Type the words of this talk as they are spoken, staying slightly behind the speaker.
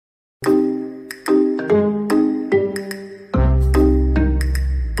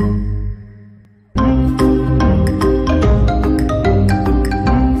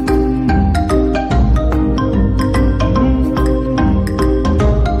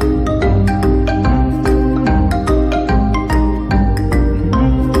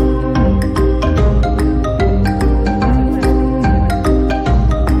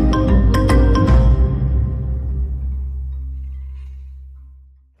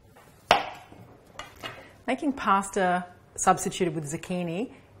Making pasta substituted with zucchini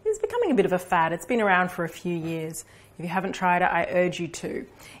is becoming a bit of a fad. It's been around for a few years. If you haven't tried it, I urge you to.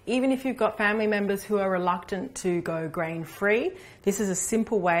 Even if you've got family members who are reluctant to go grain-free, this is a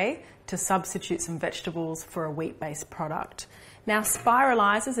simple way to substitute some vegetables for a wheat-based product. Now,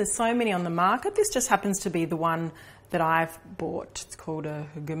 spiralizers, there's so many on the market. This just happens to be the one that I've bought. It's called a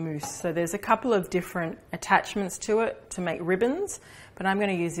gamousse. So there's a couple of different attachments to it to make ribbons, but I'm going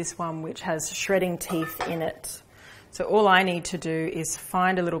to use this one which has shredding teeth in it. So all I need to do is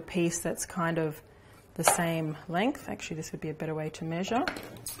find a little piece that's kind of the same length. Actually, this would be a better way to measure.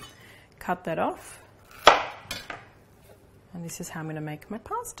 Cut that off. And this is how I'm going to make my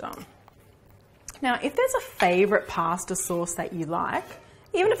pasta. Now, if there's a favourite pasta sauce that you like,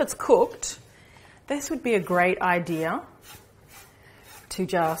 even if it's cooked, this would be a great idea to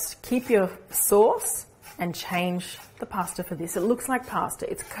just keep your sauce and change the pasta for this. It looks like pasta.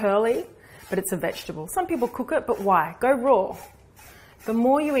 It's curly, but it's a vegetable. Some people cook it, but why? Go raw. The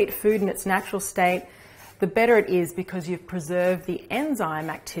more you eat food in its natural state, the better it is because you've preserved the enzyme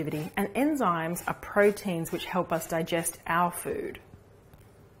activity. And enzymes are proteins which help us digest our food.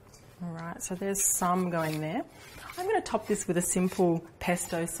 All right, so there's some going there. I'm going to top this with a simple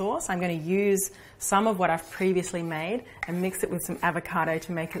pesto sauce. I'm going to use some of what I've previously made and mix it with some avocado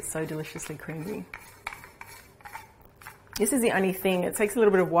to make it so deliciously creamy. This is the only thing, it takes a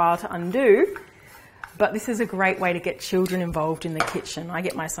little bit of a while to undo, but this is a great way to get children involved in the kitchen. I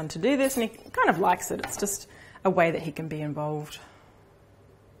get my son to do this and he kind of likes it. It's just a way that he can be involved.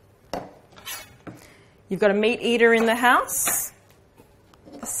 You've got a meat eater in the house.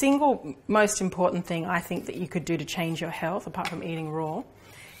 The single most important thing I think that you could do to change your health, apart from eating raw,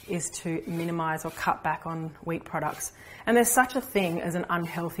 is to minimise or cut back on wheat products. And there's such a thing as an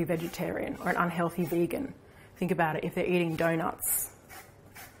unhealthy vegetarian or an unhealthy vegan. Think about it, if they're eating donuts.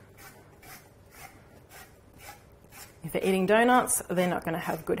 If they're eating donuts, they're not going to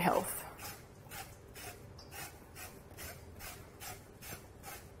have good health.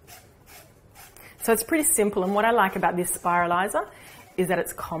 So it's pretty simple, and what I like about this spiralizer is that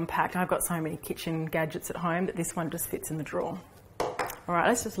it's compact. I've got so many kitchen gadgets at home that this one just fits in the drawer. All right,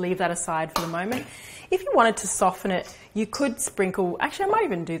 let's just leave that aside for the moment. If you wanted to soften it, you could sprinkle, actually I might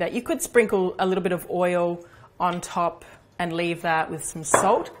even do that, you could sprinkle a little bit of oil on top and leave that with some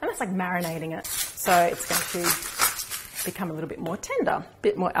salt, and it's like marinating it. So it's going to become a little bit more tender, a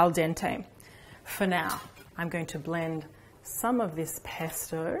bit more al dente. For now, I'm going to blend some of this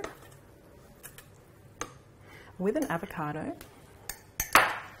pesto with an avocado.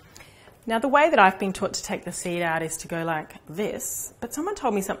 Now, the way that I've been taught to take the seed out is to go like this, but someone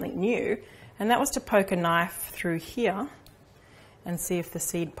told me something new, and that was to poke a knife through here and see if the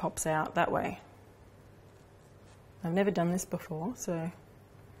seed pops out that way. I've never done this before, so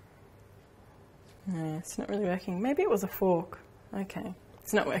no, it's not really working. Maybe it was a fork. Okay,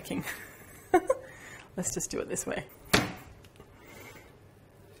 it's not working. Let's just do it this way.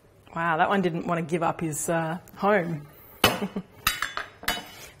 Wow, that one didn't want to give up his home.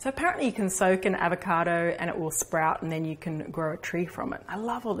 So apparently you can soak an avocado and it will sprout and then you can grow a tree from it. I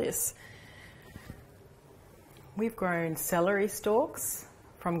love all this. We've grown celery stalks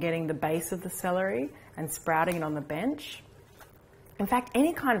from getting the base of the celery and sprouting it on the bench. In fact,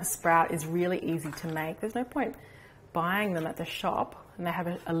 any kind of sprout is really easy to make. There's no point buying them at the shop, and they have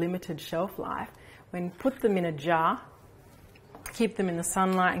a limited shelf life. When you put them in a jar, keep them in the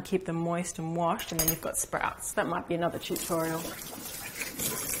sunlight and keep them moist and washed, and then you've got sprouts. That might be another tutorial.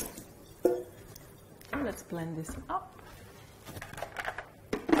 And let's blend this up.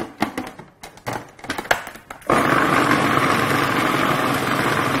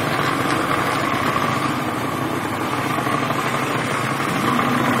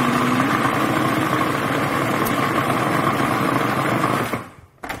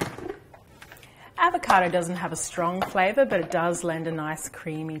 Avocado doesn't have a strong flavour, but it does lend a nice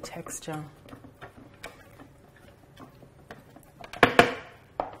creamy texture.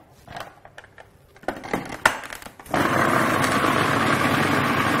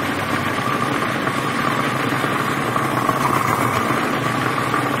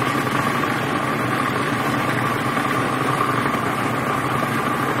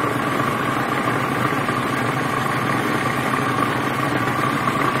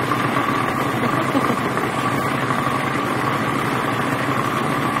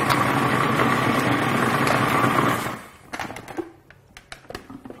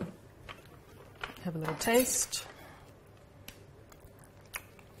 Have a little taste.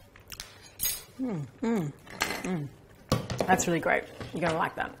 That's really great. You're going to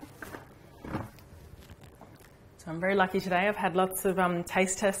like that. So I'm very lucky today. I've had lots of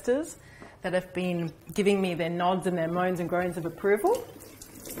taste testers that have been giving me their nods and their moans and groans of approval.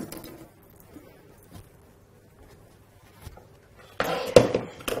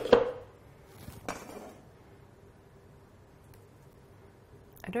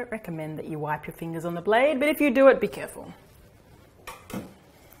 I don't recommend that you wipe your fingers on the blade, but if you do it, be careful.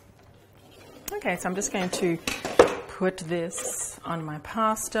 Okay, so I'm just going to put this on my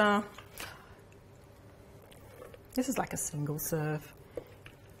pasta. This is like a single serve.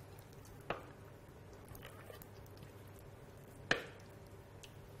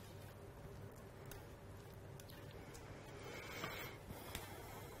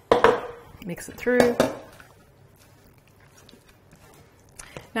 Mix it through.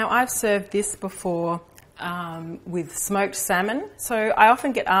 Now I've served this before with smoked salmon. So I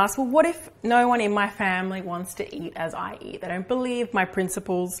often get asked, well, what if no one in my family wants to eat as I eat? They don't believe my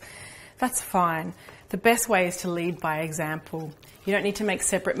principles. That's fine. The best way is to lead by example. You don't need to make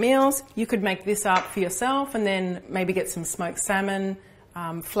separate meals. You could make this up for yourself and then maybe get some smoked salmon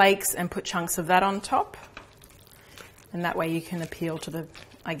flakes and put chunks of that on top. And that way you can appeal to the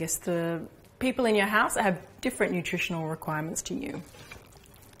people in your house that have different nutritional requirements to you.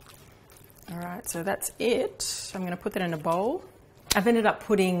 All right, so that's it. I'm going to put that in a bowl. I've ended up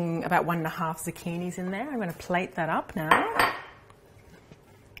putting about 1.5 zucchinis in there. I'm going to plate that up now.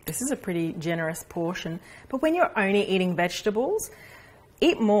 This is a pretty generous portion, but when you're only eating vegetables,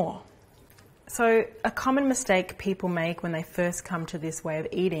 eat more. So a common mistake people make when they first come to this way of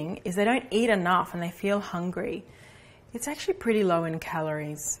eating is they don't eat enough and they feel hungry. It's actually pretty low in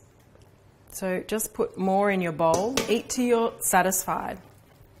calories. So just put more in your bowl. Eat till you're satisfied.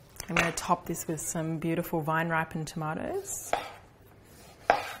 I'm going to top this with some beautiful vine-ripened tomatoes.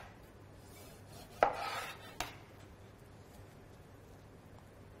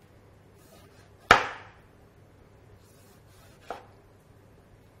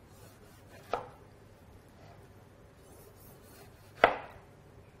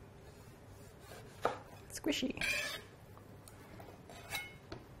 Squishy.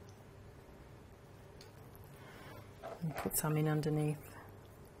 And put some in underneath.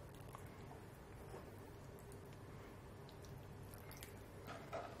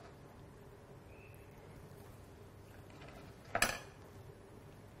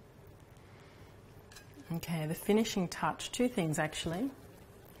 Okay, the finishing touch, 2 things actually.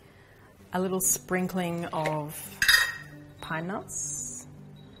 A little sprinkling of pine nuts.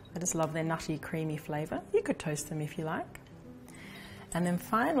 I just love their nutty, creamy flavour. You could toast them if you like. And then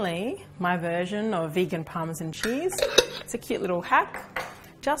finally, my version of vegan Parmesan cheese. It's a cute little hack.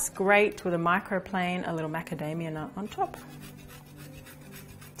 Just grate with a microplane, a little macadamia nut on top.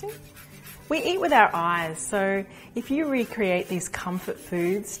 See? We eat with our eyes, so if you recreate these comfort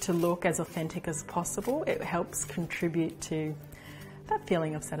foods to look as authentic as possible, it helps contribute to that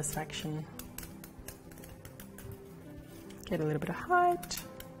feeling of satisfaction. Get a little bit of height.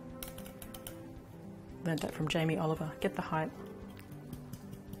 Learned that from Jamie Oliver. Get the height.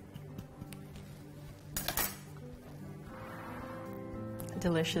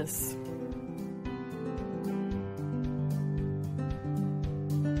 Delicious.